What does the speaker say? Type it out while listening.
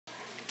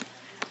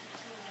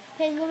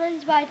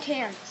penguins by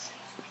chance.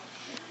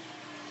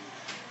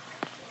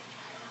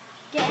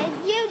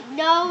 Did you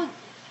know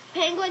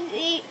penguins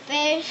eat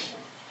fish?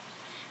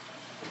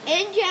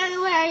 In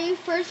January,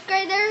 first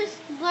graders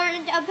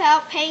learned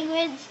about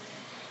penguins.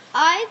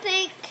 I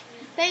think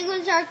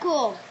penguins are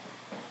cool.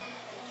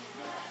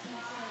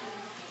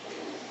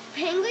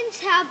 Penguins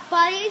have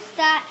bodies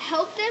that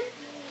help them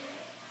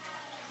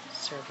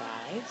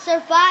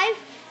survive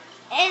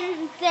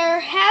in their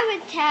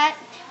habitat.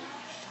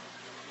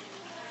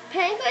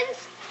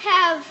 Penguins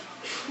have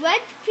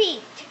red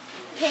feet.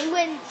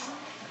 Penguins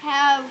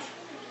have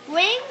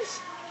wings.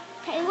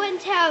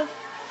 Penguins have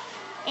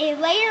a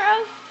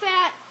layer of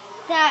fat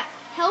that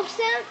helps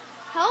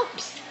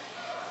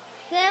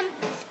them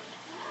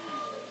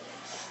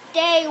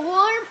stay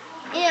warm,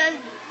 and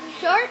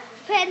short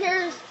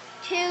feathers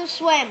to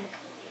swim.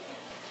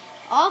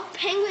 All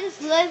penguins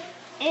live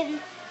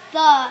in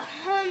the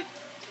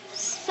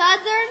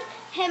southern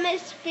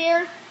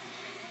hemisphere.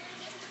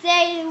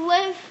 They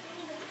live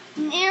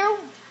near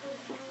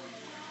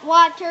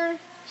water.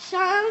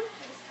 Some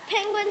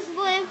penguins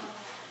live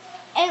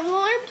in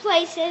warm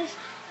places.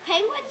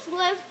 Penguins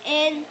live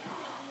in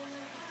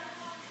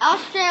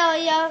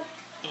Australia,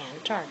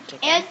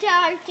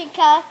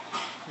 Antarctica,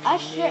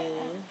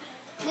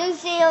 New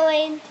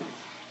Zealand,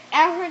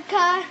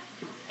 Africa,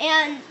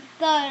 and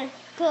the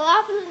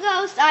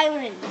Galapagos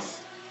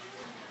Islands.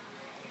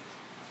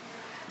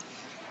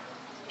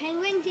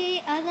 Penguins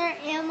eat other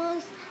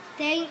animals.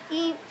 They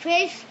eat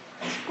fish,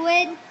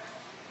 squid,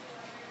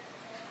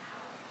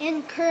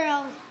 and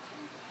krill.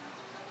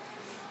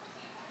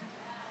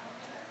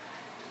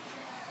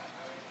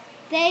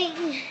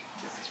 They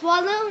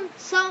swallow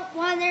salt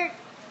water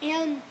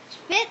and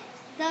spit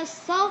the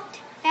salt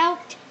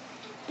out.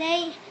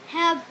 They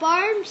have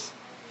barbs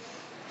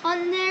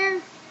on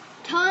their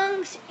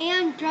tongues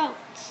and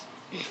throats.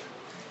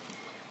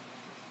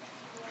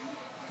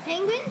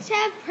 Penguins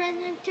have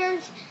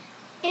predators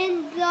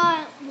in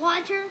the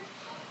water.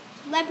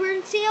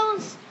 Leopard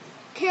seals,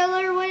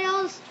 killer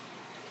whales,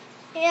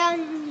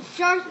 and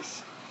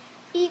sharks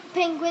eat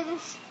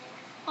penguins.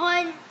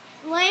 On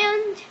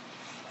land,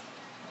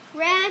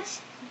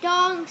 rats,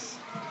 dogs,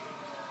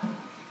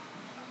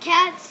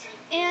 cats,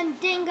 and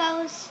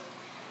dingoes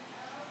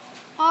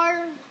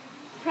are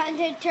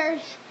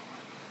predators.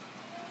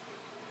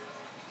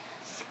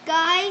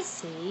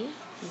 Sea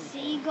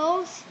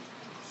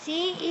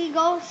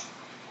eagles,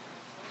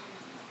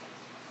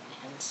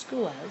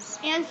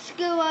 and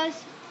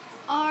skuas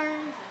are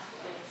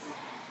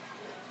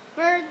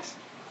birds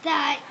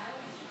that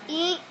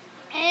eat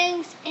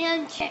eggs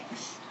and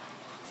chicks.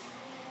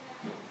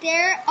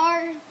 There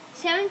are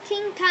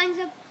 17 kinds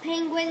of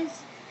penguins.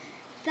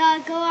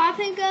 The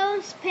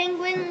Galapagos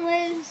penguin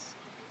lives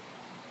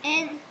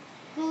in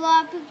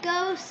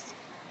Galapagos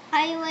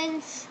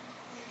Islands.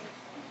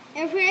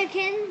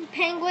 African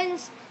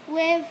penguins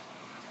live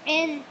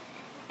in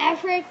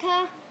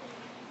Africa.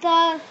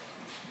 The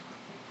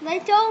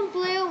little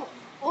blue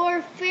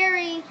or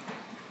fairy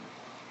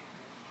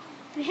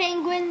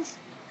penguins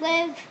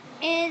live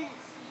in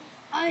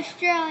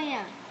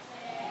Australia.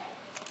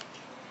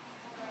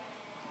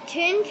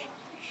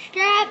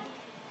 Chinstrap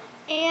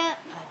and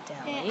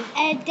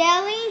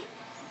Adelie,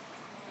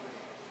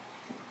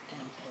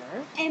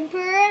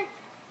 Emperor,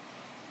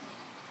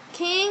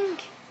 King,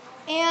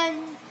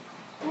 and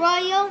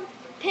Royal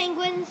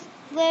penguins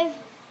live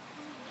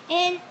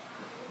in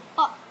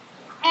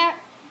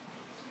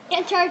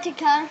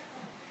Antarctica.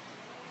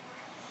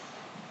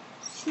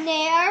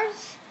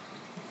 Snares,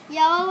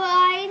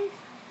 yellow-eyed,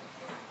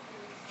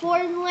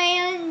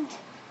 Fordland,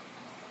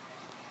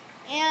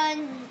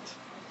 and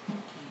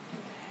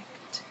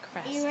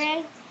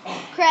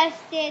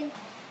erect-crested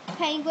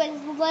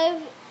penguins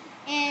live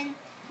in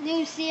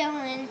New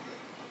Zealand.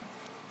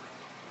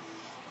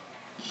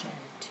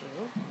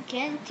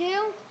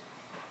 Gentoo,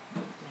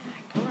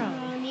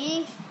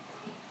 macaroni,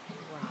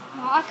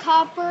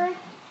 rockhopper,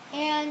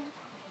 and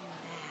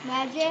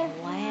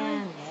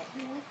Magellanic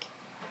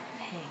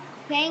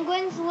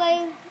penguins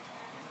live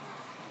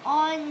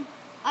on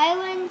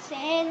islands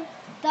in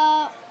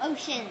the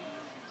ocean.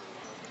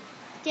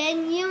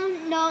 Did you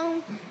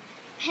know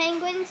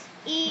penguins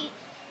eat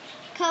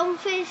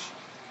cuttlefish?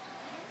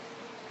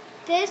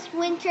 This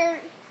winter,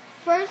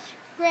 first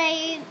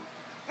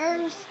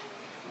graders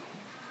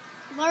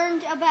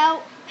learned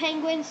about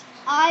penguins.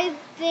 I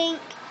think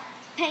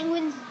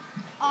penguins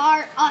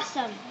are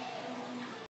awesome.